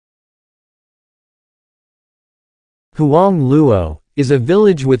Huangluo is a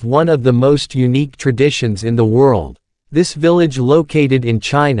village with one of the most unique traditions in the world. This village, located in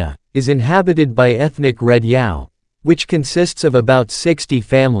China, is inhabited by ethnic Red Yao, which consists of about 60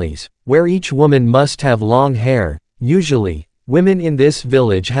 families, where each woman must have long hair. Usually, women in this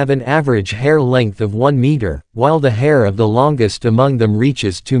village have an average hair length of 1 meter, while the hair of the longest among them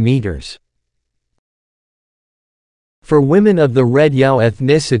reaches 2 meters. For women of the Red Yao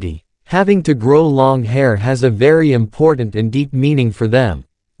ethnicity, having to grow long hair has a very important and deep meaning for them.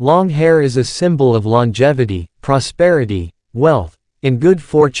 Long hair is a symbol of longevity, prosperity, wealth, and good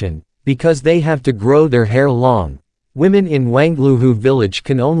fortune. Because they have to grow their hair long, women in Huangluo Village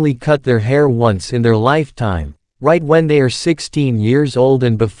can only cut their hair once in their lifetime, right when they are 16 years old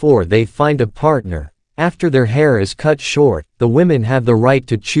and before they find a partner. After their hair is cut short, the women have the right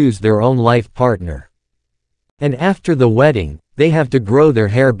to choose their own life partner. And after the wedding, they have to grow their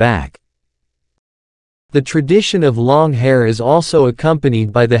hair back. The tradition of long hair is also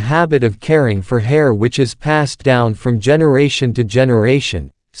accompanied by the habit of caring for hair, which is passed down from generation to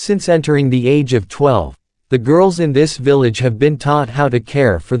generation. Since entering the age of 12, the girls in this village have been taught how to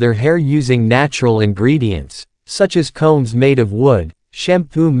care for their hair using natural ingredients, such as combs made of wood,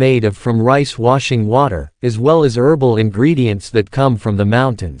 shampoo made from rice washing water, as well as herbal ingredients that come from the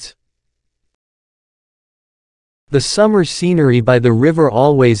mountains. The summer scenery by the river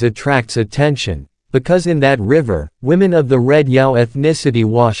always attracts attention, because in that river, women of the Red Yao ethnicity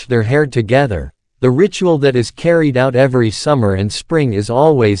wash their hair together. The ritual that is carried out every summer and spring is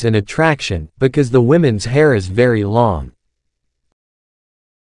always an attraction, because the women's hair is very long.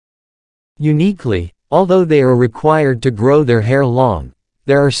 Uniquely, although they are required to grow their hair long,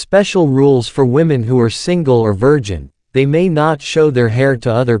 there are special rules for women who are single or virgin. They may not show their hair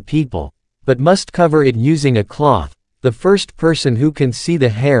to other people, but must cover it using a cloth. The first person who can see the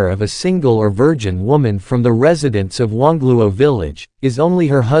hair of a single or virgin woman from the residents of Huangluo Village is only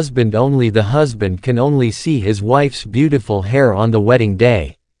her husband. Only the husband can only see his wife's beautiful hair on the wedding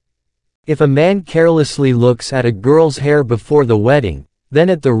day. If a man carelessly looks at a girl's hair before the wedding,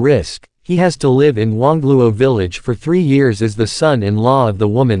 then at the risk, he has to live in Huangluo Village for 3 years as the son-in-law of the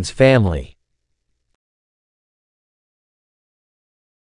woman's family.